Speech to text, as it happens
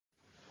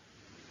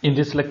In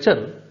this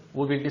lecture,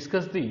 we will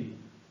discuss the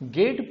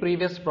gate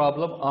previous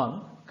problem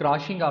on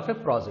crashing of a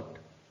project.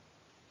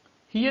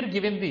 Here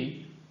given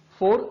the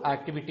 4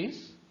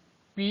 activities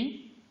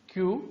P,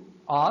 Q,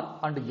 R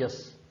and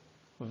S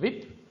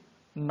with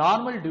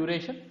normal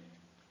duration,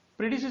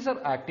 predecessor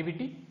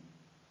activity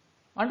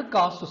and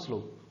cost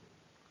slope.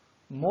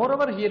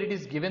 Moreover, here it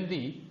is given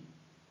the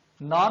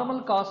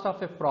normal cost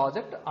of a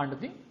project and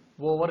the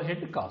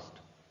overhead cost.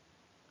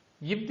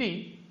 If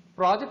the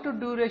project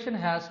duration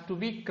has to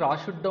be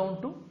crashed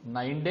down to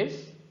 9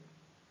 days,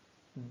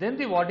 then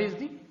what is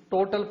the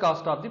total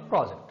cost of the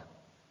project?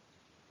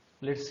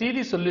 Let's see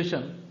the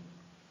solution.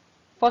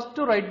 First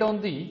to write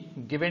down the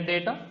given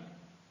data.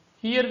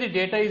 Here the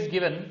data is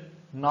given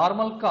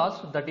normal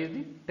cost, that is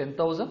the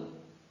 10,000.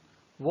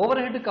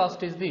 Overhead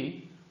cost is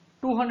the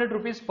 200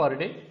 rupees per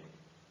day.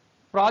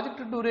 Project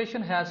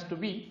duration has to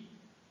be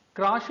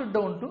crashed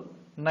down to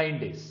 9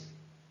 days.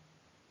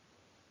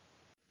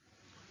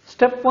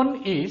 Step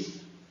 1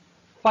 is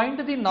find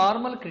the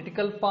normal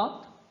critical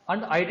path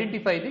and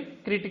identify the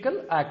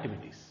critical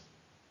activities.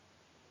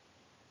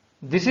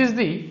 This is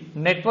the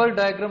network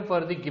diagram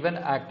for the given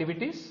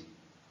activities,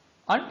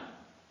 and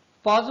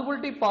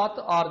possibility path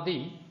are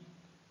the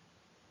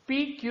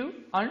PQ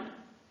and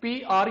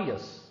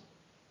PRS.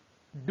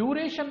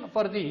 Duration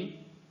for the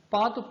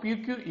path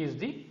PQ is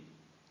the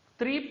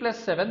 3 plus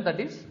 7, that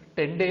is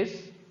 10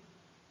 days,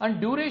 and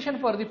duration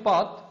for the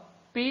path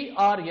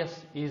PRS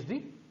is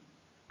the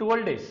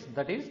 12 days,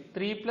 that is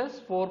 3 plus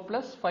 4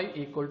 plus 5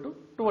 equal to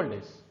 12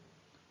 days.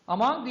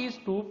 Among these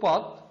two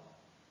paths,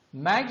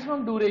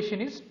 maximum duration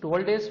is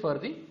 12 days for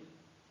the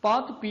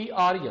path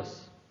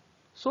PRS.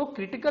 So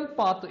critical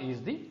path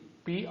is the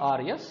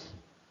PRS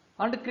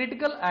and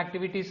critical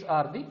activities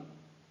are the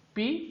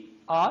P,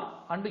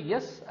 R and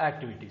S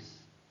activities.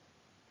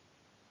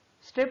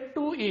 Step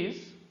 2 is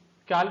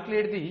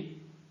calculate the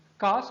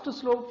cost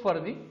slope for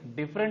the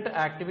different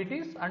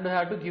activities and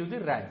have to give the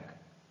rank.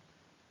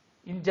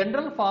 In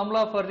general,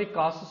 formula for the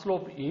cost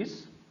slope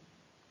is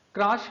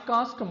crash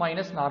cost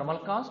minus normal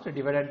cost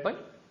divided by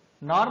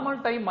normal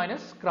time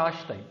minus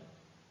crash time.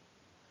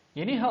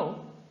 Anyhow,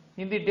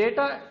 in the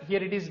data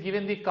here it is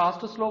given the cost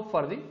slope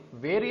for the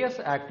various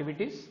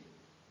activities.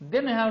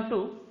 Then I have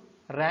to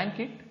rank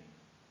it.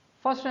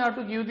 First I have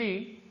to give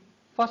the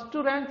first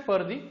rank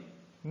for the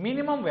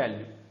minimum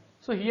value.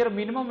 So here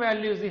minimum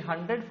value is the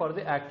 100 for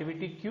the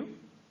activity Q.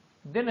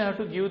 Then I have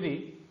to give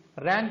the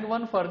rank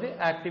 1 for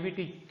the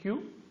activity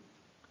Q.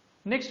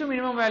 Next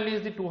minimum value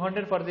is the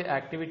 200 for the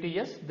activity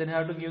S. Then I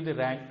have to give the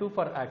rank 2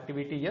 for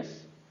activity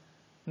S.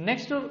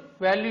 Next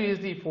value is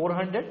the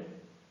 400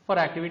 for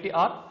activity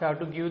R. I have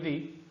to give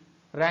the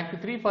rank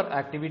 3 for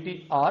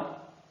activity R.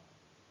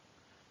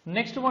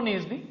 Next one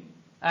is the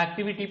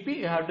activity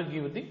P. I have to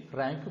give the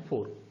rank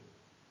 4.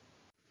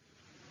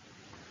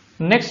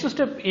 Next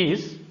step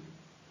is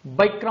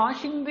by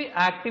crashing the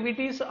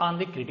activities on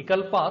the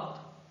critical path,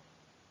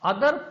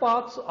 other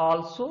paths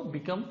also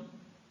become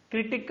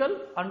critical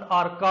and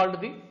are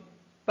called the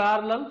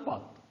parallel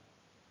path.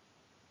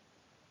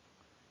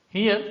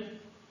 Here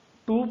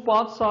two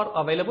paths are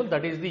available,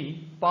 that is the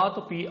path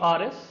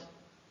PRS,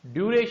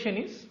 duration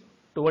is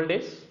 12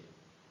 days.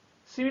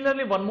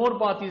 Similarly one more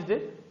path is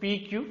there,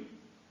 PQ,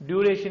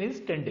 duration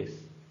is 10 days.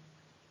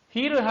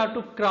 Here we have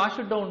to crash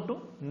it down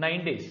to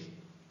 9 days,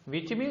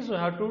 which means we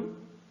have to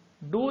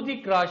do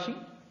the crashing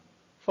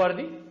for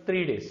the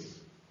 3 days.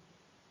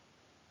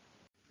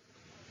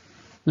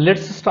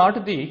 Let's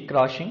start the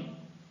crashing.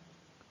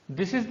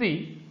 This is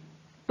the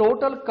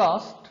total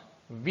cost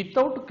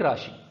without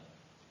crashing.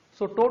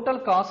 So total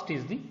cost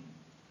is the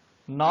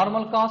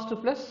normal cost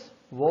plus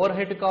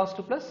overhead cost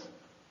plus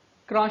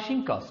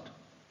crashing cost.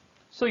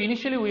 So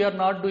initially we are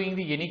not doing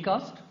the any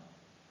cost,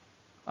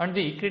 and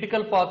the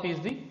critical path is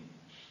the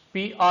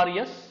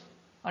PRS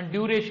and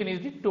duration is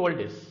the 12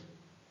 days.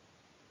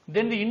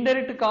 Then the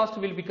indirect cost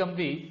will become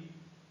the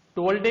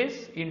 12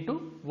 days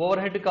into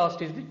overhead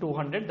cost is the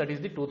 200, that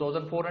is the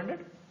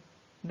 2400.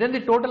 Then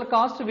the total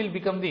cost will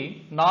become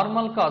the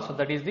normal cost,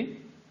 that is the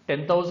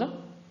 10,000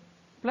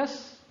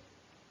 plus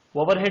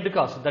overhead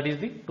cost, that is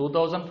the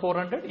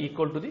 2400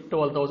 equal to the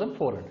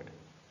 12,400.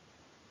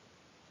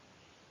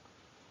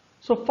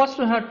 So first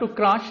we have to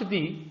crash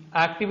the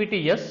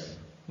activity S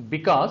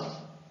because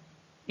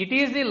it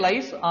is the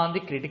lies on the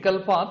critical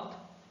path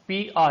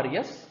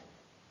PRS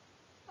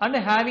and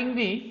having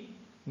the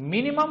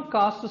minimum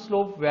cost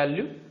slope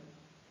value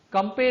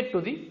compared to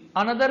the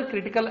another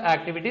critical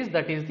activities,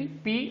 that is the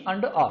P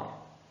and R.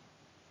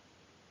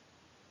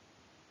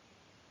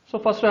 So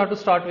first we have to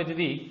start with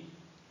the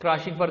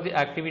crashing for the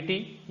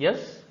activity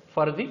S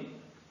for the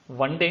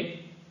 1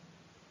 day.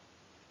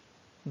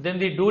 Then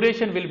the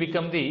duration will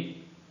become the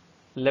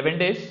 11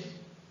 days.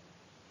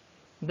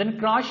 Then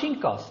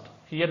crashing cost,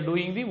 here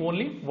doing the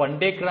only 1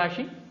 day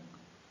crashing.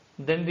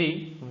 Then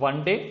the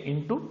 1 day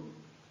into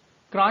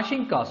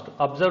crashing cost.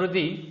 Observe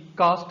the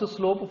cost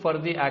slope for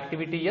the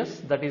activity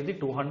S, that is the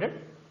 200.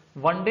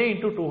 1 day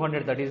into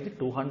 200, that is the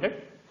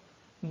 200.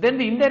 Then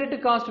the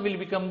indirect cost will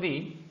become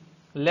the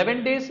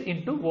 11 days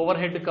into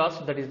overhead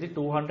cost, that is the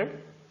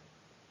 200.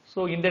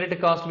 So indirect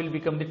cost will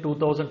become the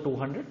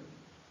 2200.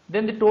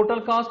 Then the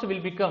total cost will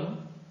become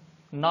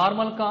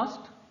normal cost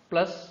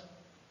plus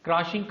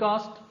crushing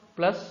cost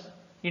plus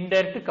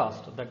indirect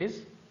cost, that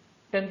is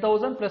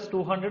 10,000 plus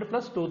 200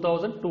 plus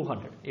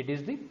 2200. It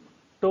is the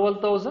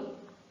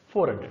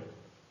 12,400.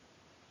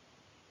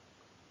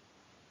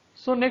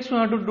 So next we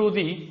have to do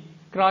the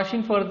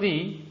crushing for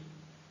the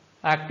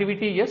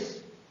activity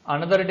yes,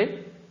 another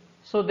day.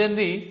 So then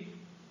the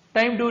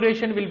time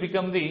duration will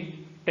become the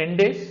 10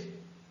 days.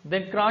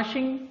 Then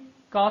crushing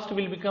cost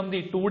will become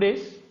the 2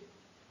 days.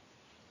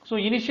 So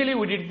initially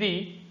we did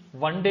the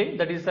 1 day,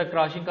 that is the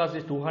crushing cost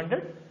is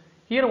 200.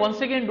 Here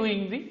once again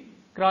doing the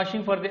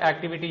crushing for the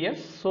activity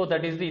yes. So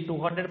that is the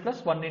 200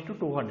 plus 1 into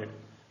 200.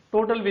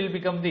 Total will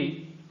become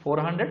the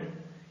 400.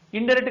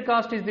 Indirect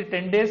cost is the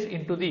 10 days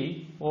into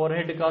the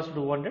overhead cost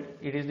 200.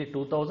 It is the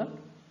 2000.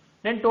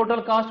 Then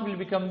total cost will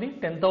become the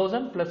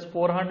 10,000 plus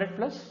 400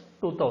 plus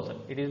 2000.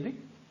 It is the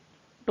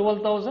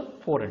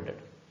 12,400.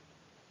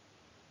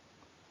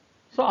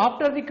 So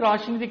after the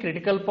crushing the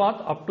critical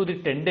path up to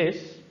the 10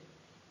 days,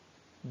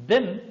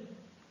 then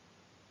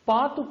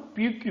path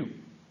PQ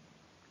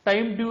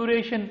time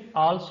duration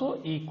also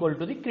equal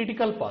to the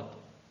critical path.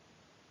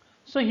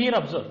 So here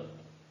observe,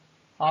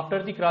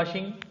 after the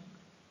crushing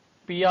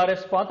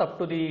PRS path up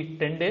to the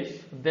 10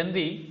 days, then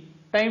the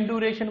time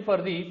duration for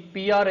the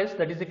PRS,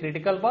 that is the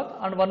critical path,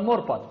 and one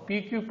more path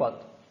PQ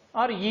path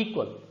are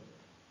equal.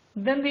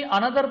 Then the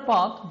another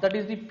path, that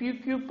is the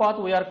PQ path,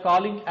 we are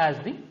calling as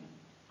the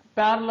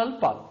parallel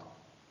path.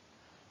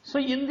 So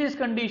in this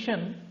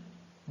condition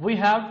we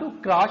have to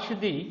crush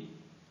the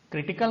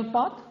critical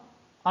path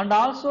and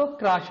also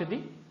crush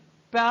the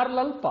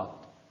parallel path.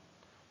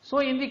 So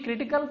in the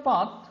critical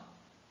path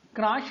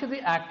crush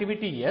the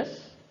activity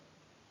yes.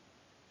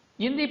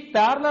 In the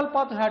parallel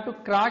path we have to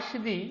crush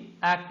the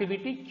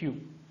activity Q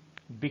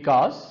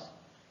because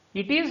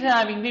it is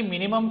having the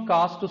minimum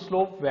cost to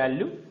slope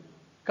value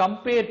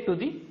compared to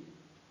the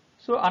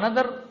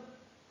another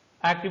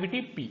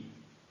activity P.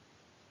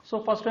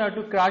 So first we have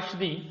to crush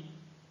the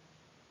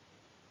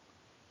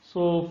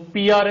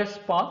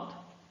PRS path.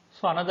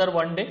 So another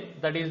 1 day,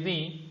 that is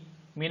the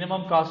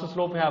minimum cost to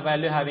slope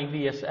value having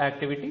the S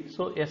activity.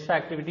 So S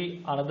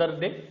activity another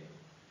day.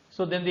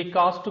 So then the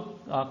cost to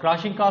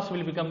crushing cost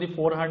will become the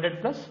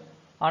 400 plus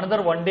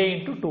another 1 day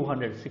into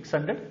 200,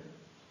 600.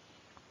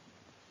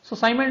 So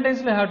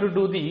simultaneously I have to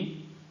do the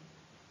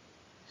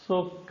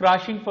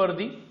crushing for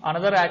the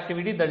another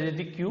activity, that is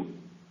the Q.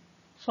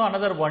 So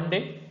another 1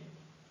 day.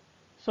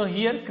 So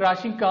here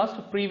crushing cost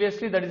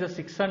previously, that is a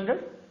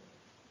 600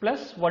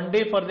 plus 1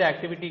 day for the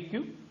activity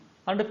Q,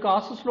 and the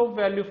cost to slope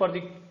value for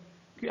the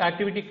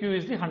activity Q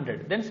is the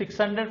 100. Then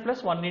 600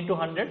 plus 1 into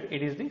 100,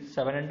 it is the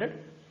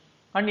 700.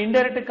 And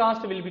indirect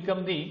cost will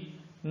become the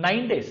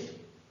 9 days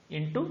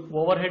into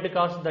overhead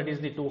cost, that is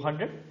the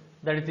 200,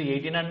 that is the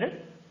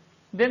 1800.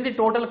 Then the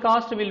total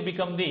cost will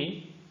become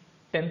the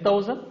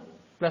 10,000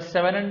 plus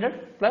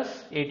 700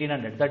 plus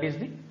 1800, that is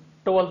the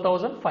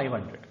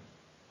 12,500.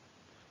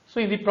 So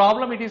in the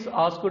problem it is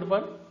asked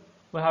for,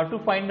 we have to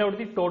find out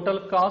the total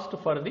cost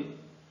for the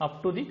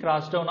up to the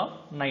crash down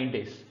of 9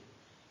 days.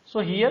 So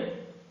here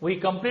we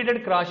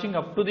completed crashing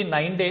up to the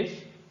 9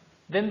 days,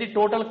 then the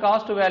total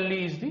cost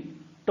value is the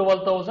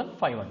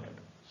 12,500.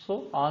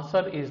 So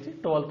answer is the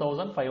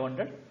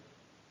 12,500.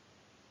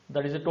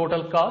 That is the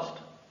total cost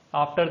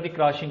after the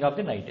crashing of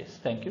the 9 days.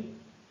 Thank you.